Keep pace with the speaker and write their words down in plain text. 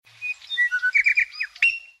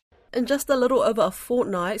In just a little over a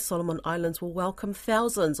fortnight, Solomon Islands will welcome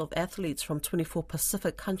thousands of athletes from 24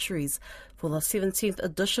 Pacific countries for the 17th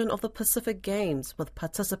edition of the Pacific Games, with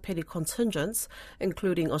participating contingents,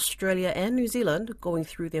 including Australia and New Zealand, going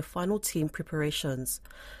through their final team preparations.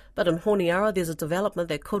 But in Honiara, there's a development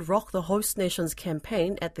that could rock the host nation's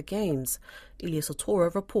campaign at the Games. Elias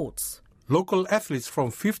Otoro reports. Local athletes from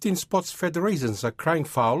 15 sports federations are crying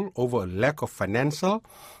foul over a lack of financial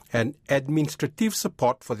and administrative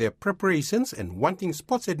support for their preparations and wanting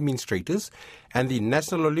sports administrators and the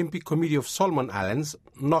National Olympic Committee of Solomon Islands,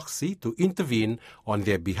 NOCSI, to intervene on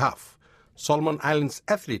their behalf. Solomon Islands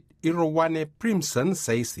athlete Irowane Primson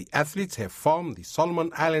says the athletes have formed the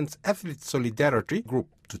Solomon Islands Athlete Solidarity Group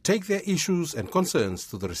to take their issues and concerns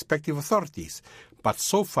to the respective authorities, but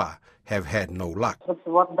so far have had no luck. That's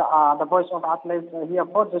what the voice of athletes here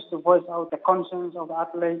for, just to voice out the concerns of the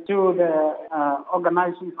athletes to the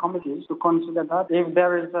organizing committees to consider that. If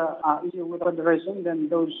there is an issue with the federation, then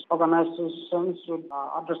those organizations should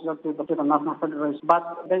address that to the national federation.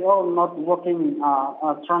 But they are not working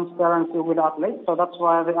transparency with athletes, so that's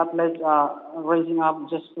why the athletes are raising up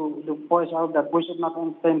just to voice out that we should not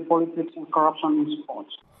entertain politics and corruption in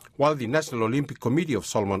sports. While the National Olympic Committee of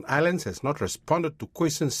Solomon Islands has not responded to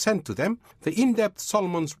questions sent to them, the In-Depth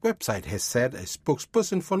Solomon's website has said a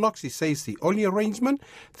spokesperson for NOCSI says the only arrangement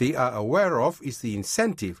they are aware of is the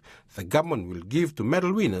incentive the government will give to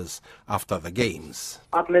medal winners after the Games.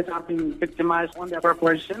 Athletes have been victimized on their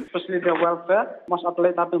preparation, especially their welfare. Most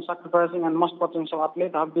athletes have been sacrificing and most potential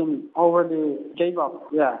athletes have been already gave up.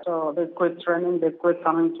 So they quit training, they quit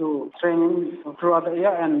coming to training throughout the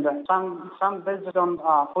year, and some they just don't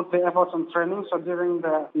put the efforts on training. So during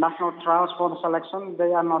the national trials for the selection,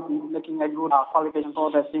 they are not making a good qualification for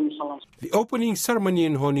the team selection. The opening ceremony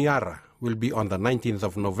in Honiara will be on the 19th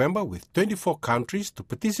of November with 24 countries to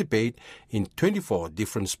participate in 24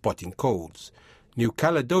 different sporting codes. New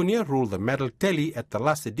Caledonia ruled the medal tally at the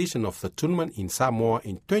last edition of the tournament in Samoa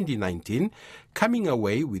in 2019, coming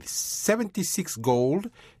away with 76 gold,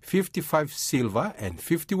 55 silver and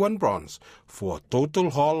 51 bronze, for a total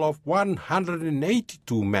haul of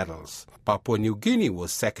 182 medals. Papua New Guinea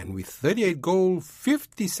was second with 38 gold,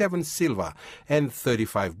 57 silver and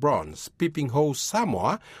 35 bronze, peeping host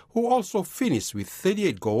Samoa, who also finished with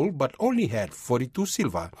 38 gold but only had 42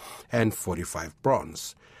 silver and 45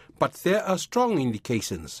 bronze. But there are strong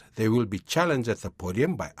indications they will be challenged at the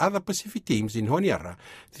podium by other Pacific teams in Honiara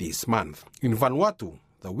this month. In Vanuatu,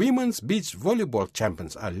 the women's beach volleyball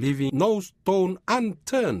champions are leaving no stone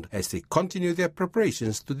unturned as they continue their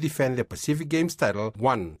preparations to defend their Pacific Games title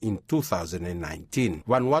won in 2019.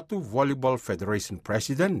 Vanuatu Volleyball Federation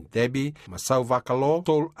President Debbie Masauvakalo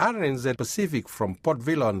told RNZ Pacific from Port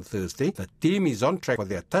Vila on Thursday the team is on track for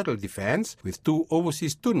their title defense with 2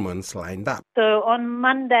 overseas tournaments lined up. So on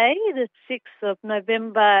Monday, the 6th of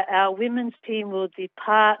November, our women's team will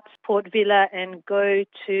depart Port Vila and go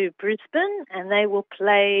to Brisbane, and they will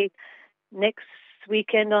play next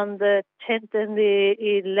weekend on the 10th and the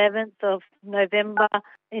 11th of November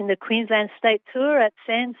in the Queensland State Tour at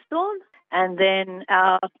Sandstorm. And then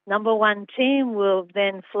our number 1 team will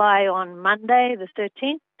then fly on Monday, the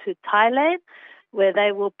 13th, to Thailand, where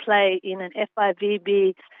they will play in an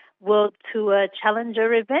FIVB World Tour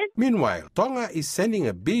Challenger event. Meanwhile, Tonga is sending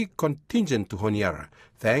a big contingent to Honiara,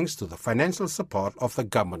 thanks to the financial support of the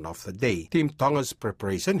government of the day. Team Tonga's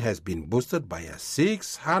preparation has been boosted by a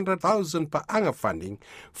 600,000 per anga funding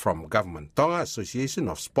from Government. Tonga Association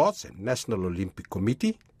of Sports and National Olympic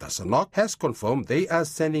Committee, TASANOC, has confirmed they are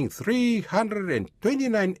sending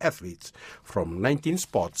 329 athletes from 19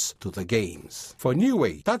 sports to the Games. For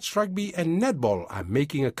Niue, touch rugby and netball are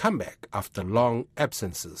making a comeback after long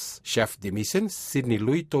absences. Chef de Mission Sydney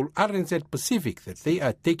Louis told RNZ Pacific that they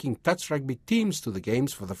are taking touch rugby teams to the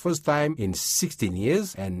Games for the first time in 16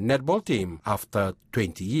 years and netball team after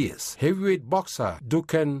 20 years. Heavyweight boxer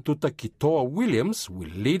Dukan Tutakitoa Williams will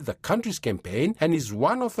lead the country's campaign and is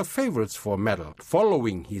one of the favourites for a medal,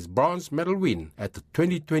 following his bronze medal win at the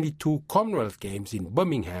 2022 Commonwealth Games in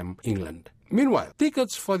Birmingham, England. Meanwhile,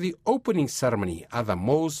 tickets for the opening ceremony are the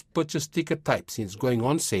most purchased ticket type since going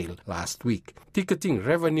on sale last week. Ticketing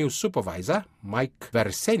Revenue Supervisor Mike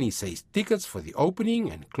Verseni says tickets for the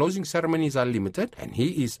opening and closing ceremonies are limited, and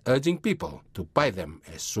he is urging people to buy them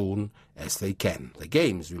as soon as they can. The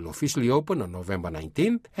Games will officially open on November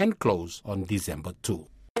 19th and close on December 2.